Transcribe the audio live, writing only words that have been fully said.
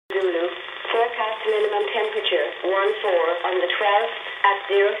Zulu. Forecast minimum temperature 14 on the 12th at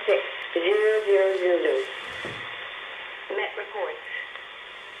 0600 Zulu. Met reports.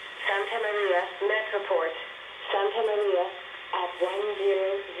 Santa Maria, Met report. Santa Maria at 1000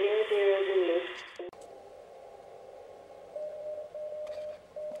 Zulu.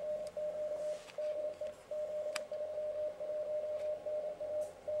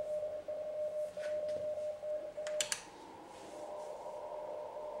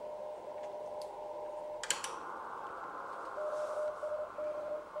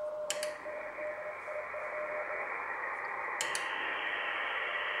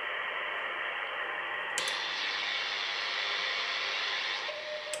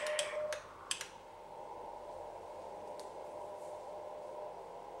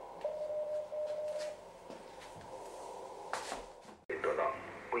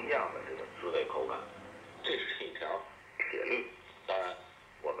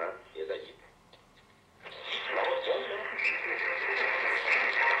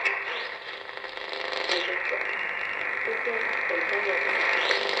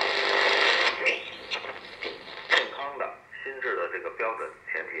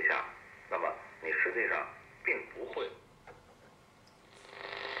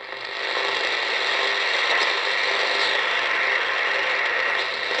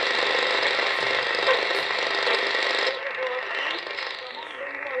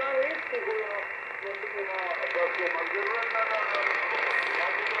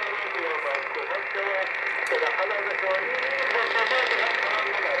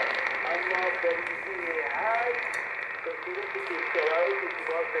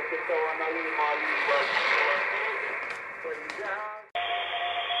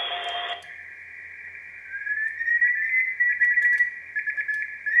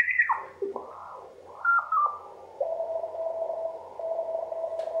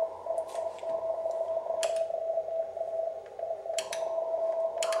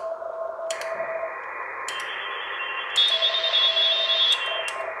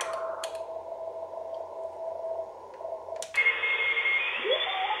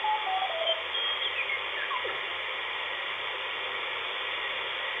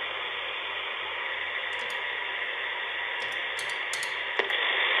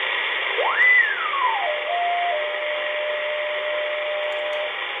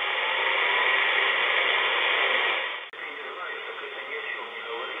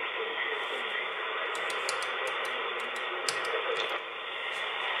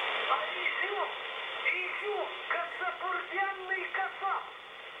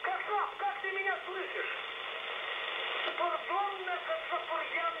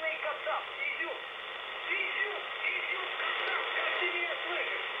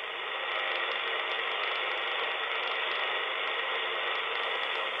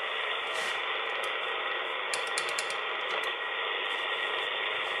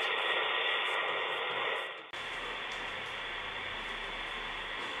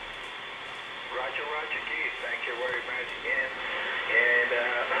 Roger, Keith. Thank you very much again. And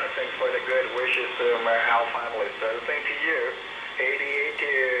thanks for the good wishes to my whole family. So thank you.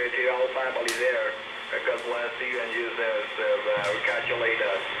 88 to all family there. God bless you and use us. We catch you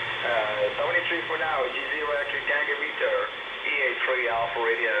later. 73 for now. G0 actually Tango Meter. E8 Alpha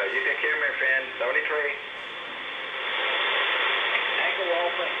Radio. You take care, my friend. 73. Echo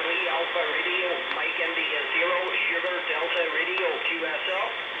Alpha 3 Alpha Radio. Mike India 0. Sugar Delta Radio. QSL.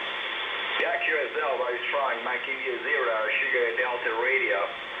 Yeah, QSL, very strong. Mike India 0, Sugar Delta Radio.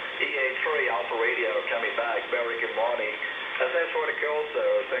 E8 Alpha Radio coming back. Very good morning. Thanks for the call,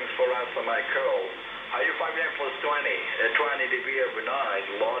 sir. Thanks for answering my call. Are you 59 plus 20? 20 dB overnight,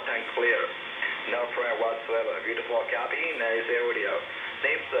 loud and clear. No problem whatsoever. Beautiful copy. Nice audio.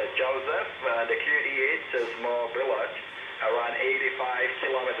 Name's Joseph. The QD8 is small village, around 85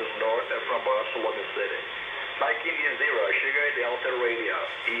 kilometers north from Barcelona City. Mike India 0, Sugar Delta Radio,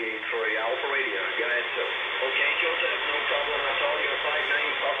 E8 Alpha Radio. Go ahead, sir. Okay, Joseph, no problem at all. You're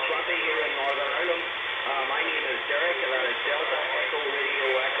 59 plus 20 here in Northern Ireland. My name is Derek, and that is Delta Echo Radio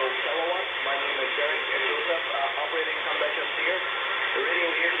Echo Kilowatt. My name is Derek Joseph. Operating conditions here. The radio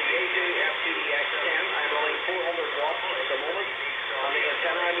here is the A2 FTDX10. I'm running 400 watts at the moment. And the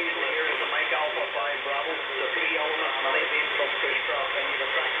antenna I'm using here is the Mike Alpha 5 Bravo. It's a 3-element many-beam from Fishcraft. I need a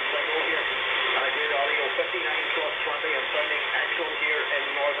tracking signal here. And I do audio 59 plus 20. I'm sounding excellent here in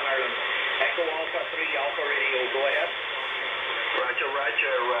Northern Ireland. Echo Alpha 3 Alpha Radio. Go ahead.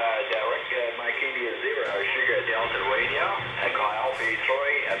 Roger, Derek. Mike India 0, Sugar Delta Radio. Echo Alpha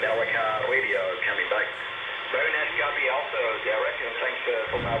 3 American Radio coming back. Very nice copy also, Derek, and thanks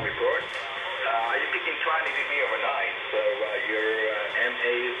for my report. You're picking 20 dB overnight, so your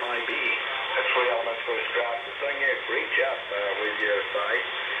MA is 5B. That's 3 elements first draft. The thing is, reach up with your site,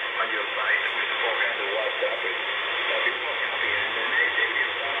 on your site, with the 400 watts up. Before copy, and then they take you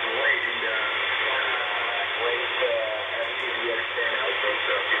some weight in the weight FTDX 10 output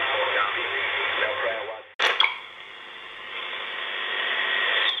before copy. Now try a watch.